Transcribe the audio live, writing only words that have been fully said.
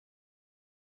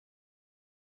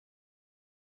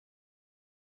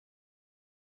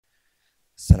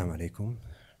السلام عليكم.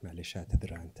 معلش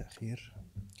أعتذر عن التأخير.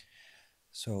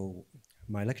 So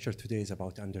my lecture today is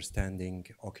about understanding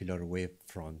ocular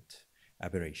wavefront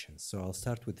aberrations. So I'll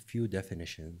start with a few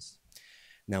definitions.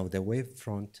 Now, the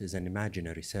wavefront is an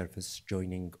imaginary surface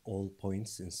joining all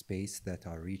points in space that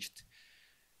are reached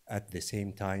at the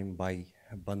same time by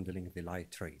bundling the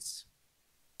light rays.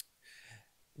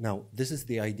 Now, this is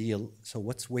the ideal. So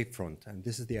what's wavefront? And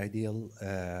this is the ideal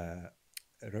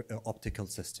optical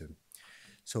system.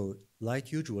 So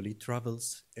light usually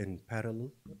travels in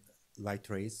parallel light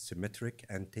rays, symmetric,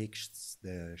 and takes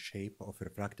the shape of a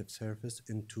refractive surface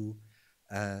into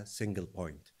a single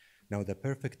point. Now, the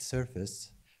perfect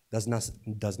surface does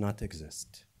not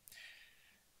exist.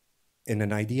 In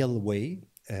an ideal way,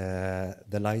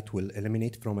 the light will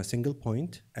eliminate from a single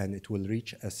point, and it will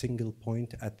reach a single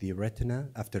point at the retina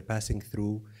after passing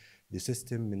through the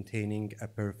system, maintaining a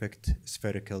perfect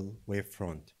spherical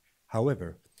wavefront.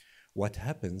 However, what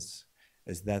happens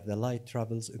is that the light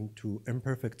travels into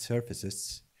imperfect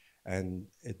surfaces, and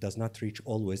it does not reach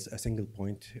always a single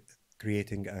point,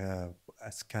 creating a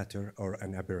scatter or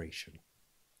an aberration.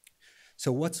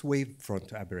 So what's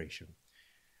wavefront aberration?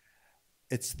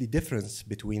 It's the difference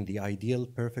between the ideal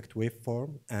perfect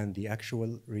waveform and the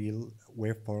actual real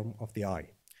waveform of the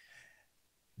eye.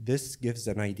 This gives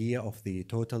an idea of the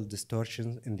total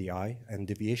distortion in the eye and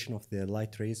deviation of the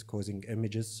light rays causing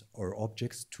images or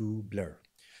objects to blur.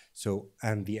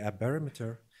 And the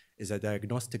aberrometer is a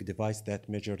diagnostic device that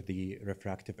measures the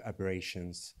refractive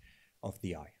aberrations of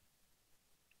the eye.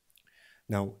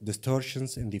 Now,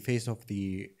 distortions in the phase of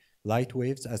the light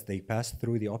waves as they pass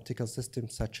through the optical system,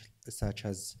 such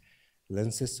as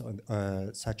lenses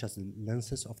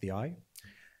of the eye,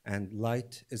 and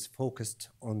light is focused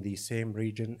on the same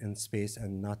region in space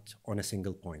and not on a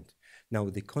single point. Now,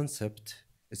 the concept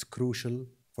is crucial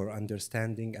for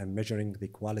understanding and measuring the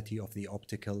quality of the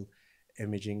optical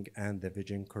imaging and the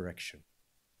vision correction.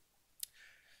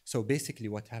 So basically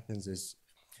what happens is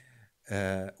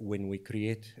when we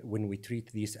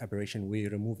treat these aberrations, we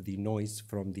remove the noise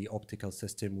from the optical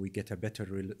system, we get a better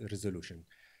resolution.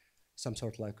 Some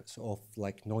sort of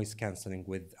noise cancelling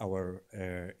with our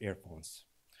earphones.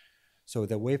 So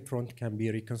the wavefront can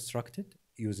be reconstructed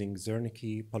using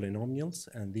Zernike polynomials,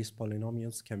 and these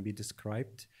polynomials can be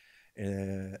described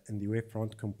in the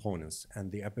wavefront components.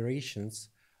 And the aberrations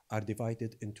are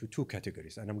divided into two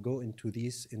categories, and I'm going into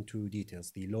these into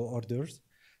details: the low orders,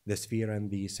 the sphere and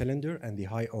the cylinder, and the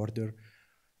high order,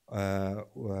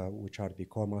 which are the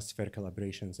coma, spherical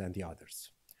aberrations, and the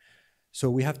others. So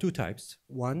we have two types.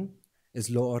 One is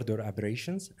low order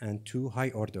aberrations, and two high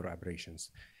order aberrations.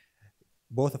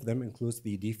 Both of them include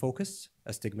the defocus,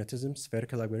 astigmatism,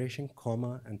 spherical aberration,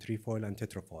 coma, and trefoil and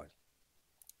tetrafoil.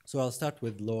 So I'll start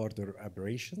with low order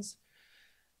aberrations.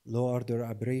 Low order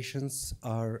aberrations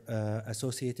are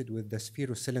associated with the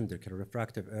spherocylindrical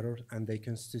refractive error, and they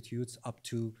constitute up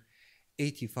to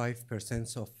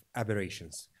 85% of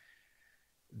aberrations.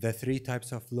 The three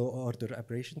types of low order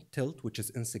aberration: tilt, which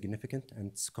is insignificant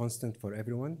and it's constant for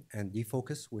everyone, and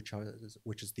defocus,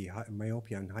 which is the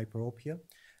myopia and hyperopia,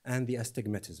 and the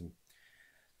astigmatism.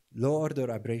 Low order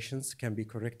aberrations can be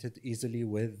corrected easily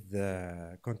with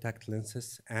contact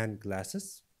lenses and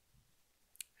glasses.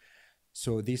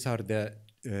 So these are the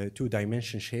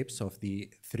two-dimension shapes of the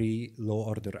three low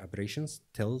order aberrations: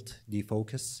 tilt,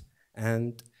 defocus,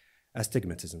 and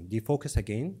astigmatism. Defocus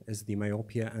again is the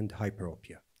myopia and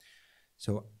hyperopia.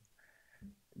 So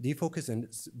defocus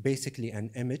is basically an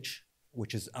image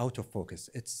which is out of focus.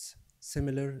 It's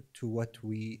similar to what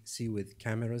we see with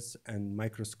cameras and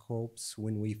microscopes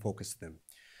when we focus them.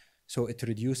 So it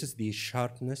reduces the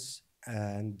sharpness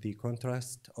and the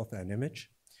contrast of an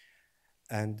image,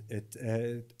 and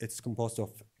it's composed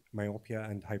of myopia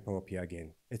and hyperopia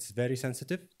again. It's very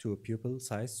sensitive to pupil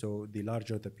size, so the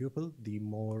larger the pupil, the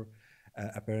more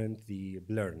apparent the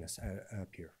blurriness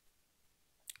appear.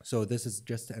 So this is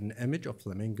just an image of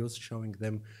flamingos showing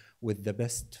them with the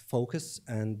best focus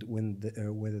and with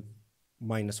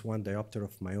 -1 diopter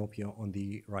of myopia on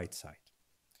the right side.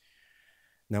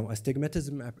 Now,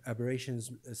 astigmatism aberration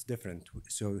is different.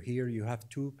 So here you have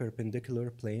two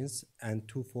perpendicular planes and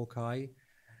two foci,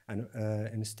 and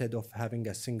instead of having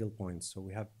a single point. So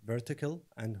we have vertical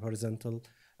and horizontal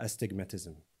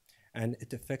astigmatism. And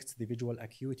it affects the visual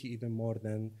acuity even more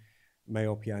than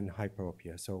myopia and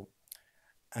hyperopia. So,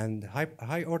 and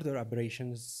high order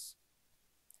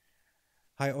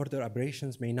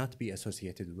aberrations may not be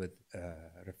associated with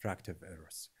refractive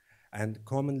errors, and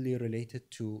commonly related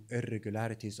to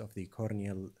irregularities of the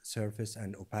corneal surface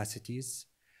and opacities,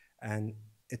 and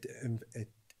it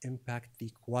impact the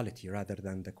quality rather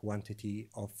than the quantity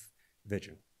of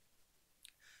vision.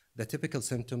 The typical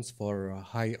symptoms for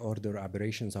high order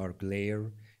aberrations are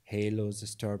glare, halos,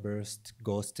 starburst,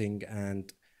 ghosting,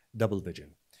 and double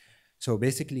vision. So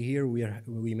basically here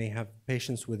we may have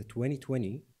patients with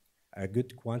 20/20, a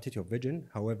good quantity of vision,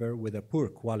 however, with a poor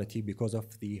quality because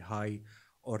of the high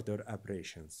order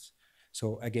aberrations.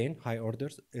 So again, high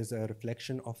orders is a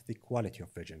reflection of the quality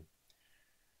of vision.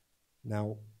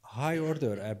 Now, high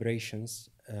order aberrations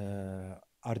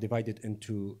are divided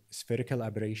into spherical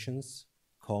aberrations,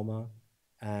 coma,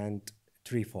 and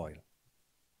trefoil.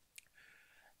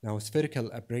 Now,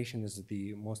 spherical aberration is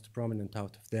the most prominent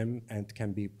out of them and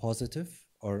can be positive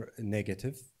or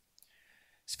negative.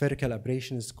 Spherical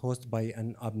aberration is caused by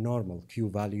an abnormal Q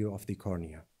value of the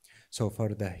cornea. So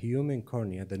for the human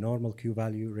cornea, the normal Q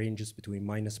value ranges between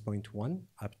 -0.1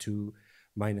 up to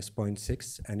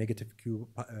 -0.6. A negative Q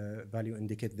value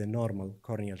indicates the normal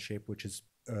corneal shape, which is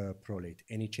prolate.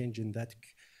 Any change in that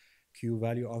Q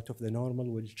value out of the normal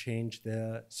will change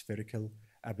the spherical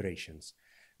aberrations.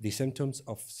 The symptoms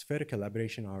of spherical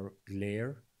aberration are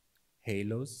glare,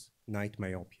 halos, night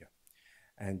myopia,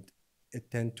 and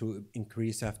it tends to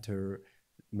increase after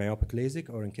myopic LASIK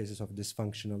or in cases of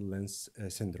dysfunctional lens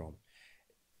syndrome.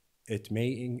 It may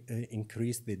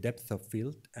increase the depth of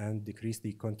field and decrease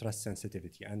the contrast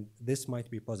sensitivity, and this might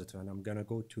be positive, and I'm gonna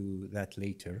go to that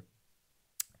later.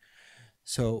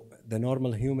 So the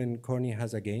normal human cornea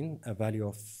has again a value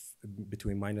of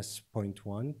between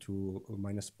 -0.1 to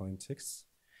 -0.6.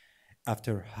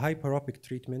 After hyperopic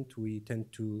treatment, we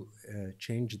tend to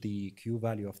change the Q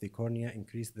value of the cornea,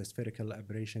 increase the spherical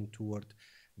aberration toward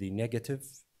the negative,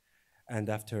 and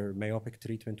after myopic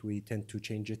treatment, we tend to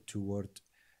change it toward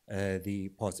the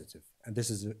positive. And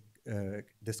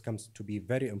this comes to be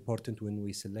very important when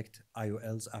we select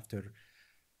IOLs after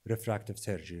refractive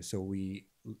surgery. So we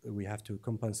have to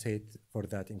compensate for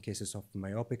that. In cases of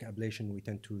myopic ablation, we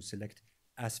tend to select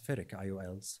aspheric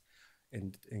IOLs.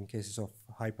 In cases of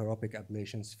hyperopic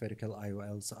ablation, spherical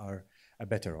IOLs are a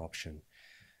better option.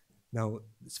 Now,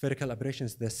 spherical aberration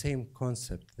is the same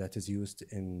concept that is used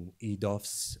in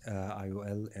EDOF's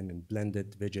IOL and in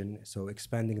blended vision. So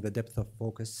expanding the depth of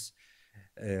focus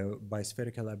by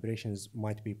spherical aberrations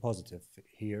might be positive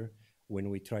here when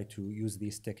we try to use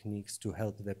these techniques to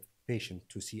help the patient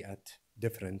to see at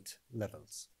different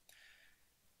levels.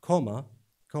 Coma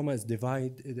is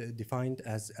defined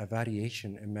as a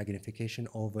variation in magnification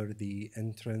over the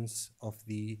entrance of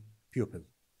the pupil.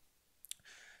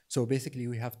 So basically,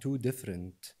 we have two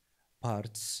different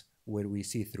parts where we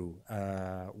see through,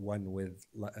 one with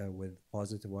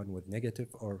positive, one with negative,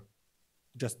 or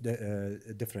just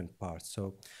different parts.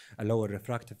 So a lower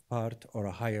refractive part or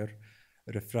a higher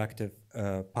refractive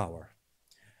power.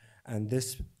 And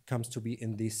this comes to be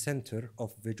in the center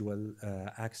of visual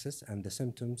axis, and the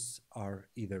symptoms are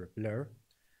either blur,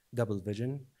 double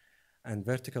vision, and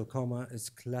vertical coma is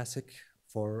classic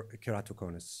for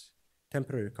keratoconus.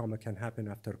 Temporary coma can happen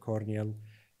after corneal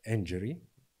injury.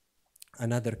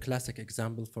 Another classic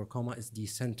example for coma is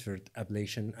decentered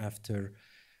ablation after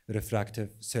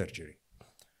refractive surgery.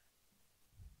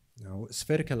 Now,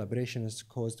 spherical aberration is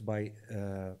caused by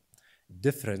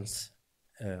difference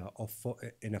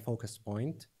in a focus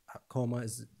point. Coma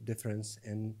is difference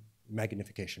in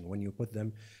magnification. When you put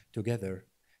them together,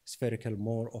 spherical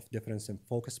more of difference in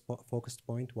focused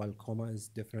point, while coma is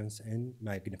difference in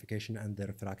magnification and the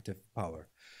refractive power.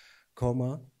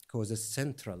 Coma causes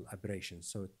central aberration,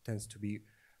 so it tends to be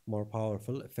more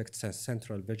powerful, affects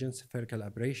central vision. Spherical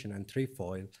aberration and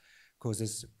trefoil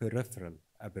causes peripheral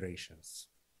aberrations.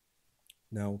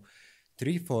 Now,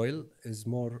 trefoil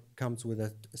comes with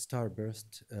a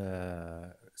starburst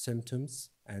symptoms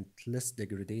and less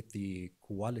degrade the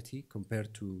quality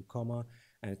compared to coma,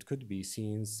 and it could be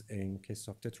seen in case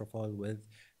of tetrafoil with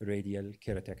radial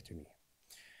keratectomy.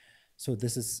 So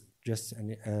this is just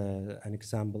an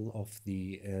example of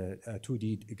the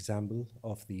 2D example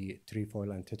of the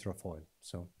trefoil and tetrafoil.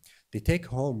 So the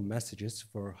take-home messages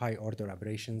for high-order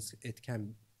aberrations, it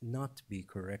can not be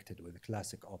corrected with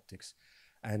classic optics,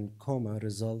 and coma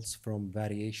results from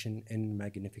variation in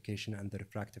magnification and the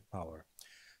refractive power.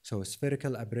 So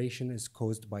spherical aberration is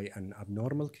caused by an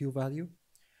abnormal Q value,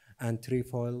 and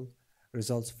trefoil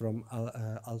results from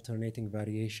alternating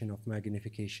variation of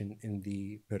magnification in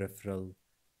the peripheral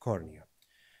cornea.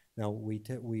 Now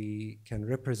we can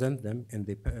represent them in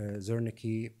the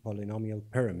Zernike polynomial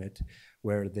pyramid,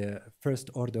 where the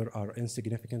first order are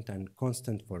insignificant and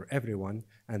constant for everyone,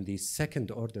 and the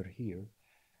second order here,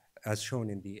 as shown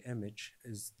in the image,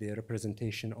 is the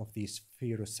representation of the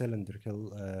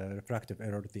spherocylindrical refractive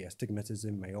error, the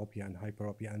astigmatism, myopia, and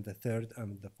hyperopia, and the third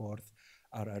and the fourth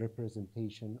are a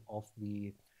representation of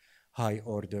the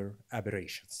high-order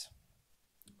aberrations.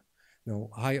 Now,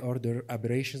 high-order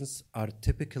aberrations are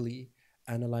typically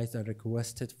analyzed and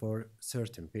requested for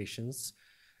certain patients,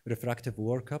 refractive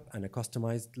workup and a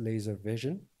customized laser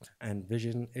vision and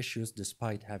vision issues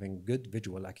despite having good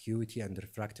visual acuity and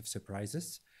refractive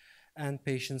surprises, and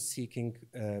patients seeking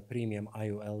premium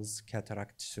IOLs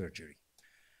cataract surgery.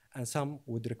 And some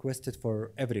would request it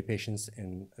for every patient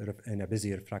in a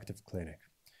busy refractive clinic.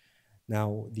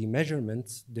 Now, the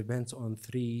measurements depends on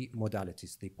three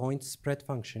modalities. The point spread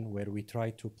function, where we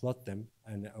try to plot them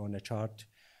and on a chart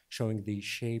showing the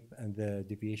shape and the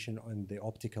deviation on the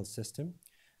optical system.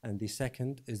 And the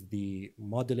second is the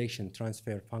modulation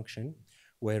transfer function,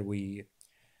 where we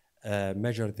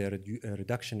measure the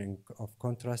reduction of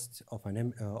contrast of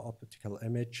an optical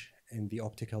image in the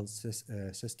optical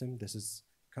system.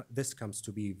 This comes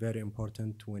to be very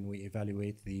important when we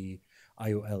evaluate the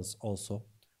IOLs also,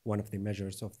 one of the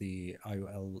measures of the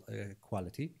IOL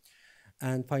quality.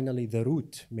 And finally, the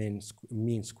root mean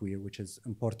square, which is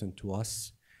important to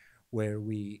us, where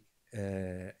we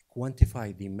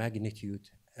quantify the magnitude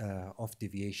of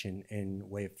deviation in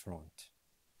wavefront.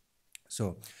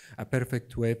 So a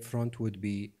perfect wavefront would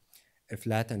be a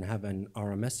flat and have an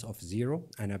RMS of 0.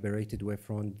 An aberrated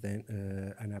wavefront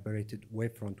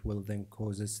will then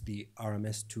causes the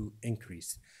RMS to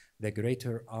increase. The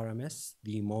greater RMS,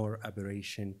 the more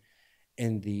aberration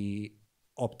in the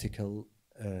optical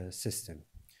system.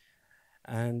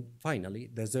 And finally,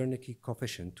 the Zernike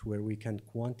coefficient, where we can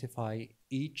quantify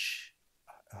each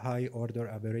high order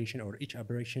aberration or each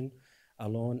aberration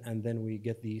alone, and then we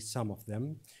get the sum of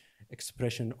them,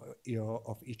 expression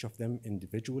of each of them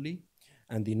individually.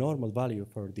 And the normal value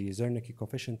for the Zernike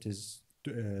coefficient is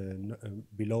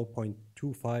below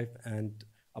 0.25, and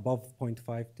above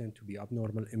 0.5 tend to be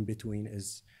abnormal. In between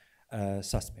is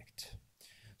suspect.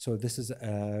 So this is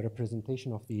a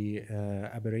representation of the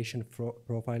aberration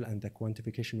profile and the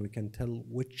quantification. We can tell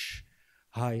which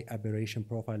high aberration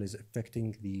profile is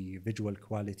affecting the visual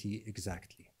quality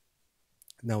exactly.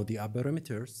 Now, the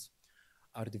aberrometers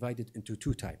are divided into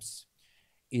two types: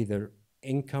 either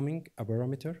incoming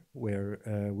aberrometer, where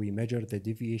we measure the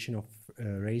deviation of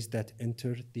rays that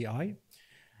enter the eye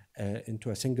into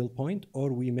a single point,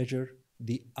 or we measure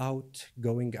the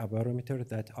outgoing aberrometer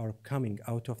that are coming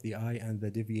out of the eye and the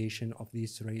deviation of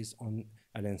these rays on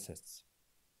lenses.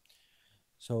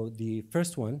 So the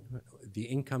first one, the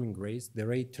incoming rays, the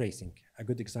ray tracing. A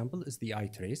good example is the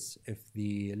eye trace. If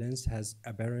the lens has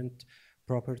aberrant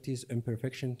properties,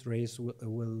 imperfection, rays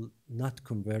will not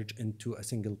converge into a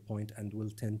single point and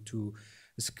will tend to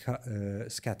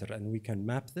scatter. And we can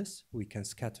map this, we can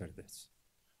scatter this.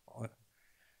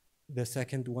 The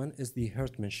second one is the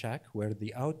Hertmann-Shack, where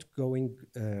the outgoing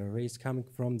rays coming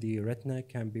from the retina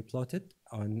can be plotted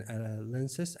on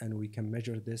lenses, and we can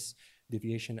measure this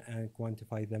deviation and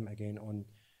quantify them again on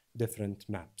different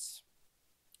maps.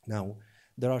 Now,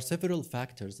 there are several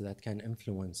factors that can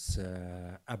influence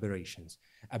aberrations.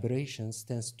 Aberrations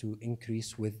tends to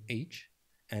increase with age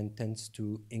and tends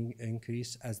to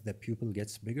increase as the pupil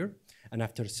gets bigger and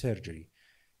after surgery.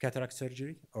 Cataract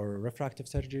surgery or refractive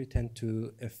surgery tend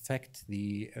to affect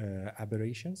the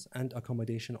aberrations, and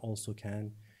accommodation also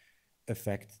can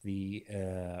affect the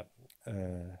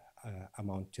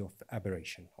amount of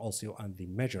aberration, also on the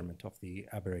measurement of the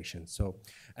aberration. So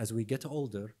as we get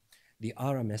older, the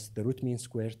RMS, the root mean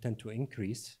square, tend to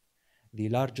increase. The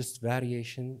largest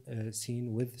variation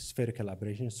seen with spherical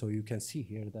aberration. So you can see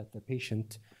here that the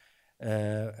patient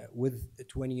with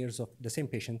 20 years of the same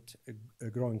patient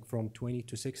growing from 20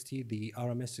 to 60, the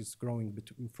RMS is growing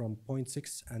from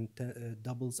 0.6 and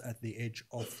doubles at the age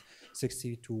of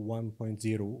 60 to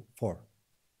 1.04.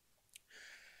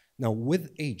 Now,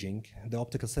 with aging, the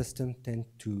optical system tend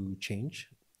to change.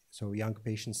 So young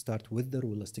patients start with the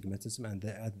rule astigmatism, and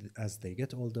as they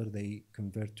get older, they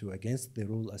convert to against the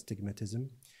rule astigmatism.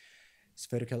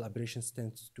 Spherical aberrations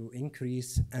tend to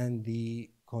increase, and the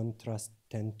contrast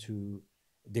tend to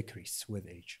decrease with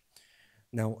age.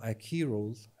 Now, a key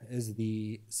rule is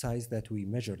the size that we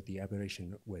measure the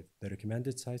aberration with. The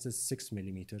recommended size is 6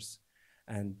 millimeters,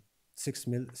 and 6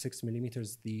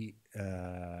 millimeters the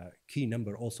key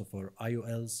number also for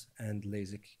IOLs and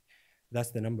LASIK.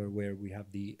 That's the number where we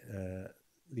have the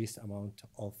least amount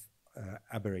of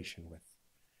aberration with.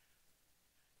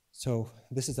 So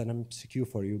this is an MCQ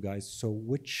for you guys. So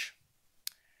which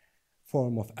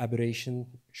form of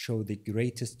aberration show the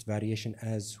greatest variation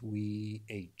as we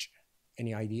age?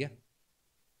 Any idea?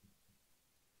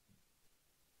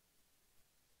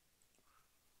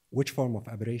 Which form of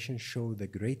aberration show the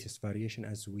greatest variation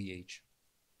as we age?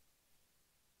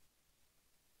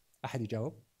 أحد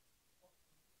يجاوب؟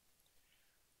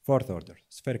 Fourth order,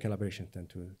 spherical aberration tend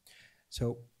to.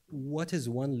 So what is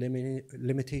one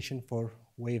limitation for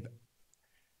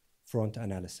wavefront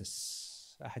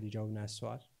analysis? أحد يجاوبنا على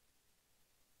السؤال؟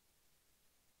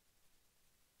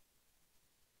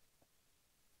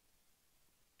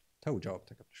 تو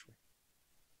جاوبت قبل شوي.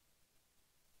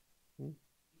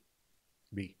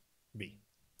 B.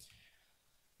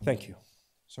 Thank you.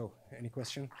 So, any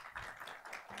question?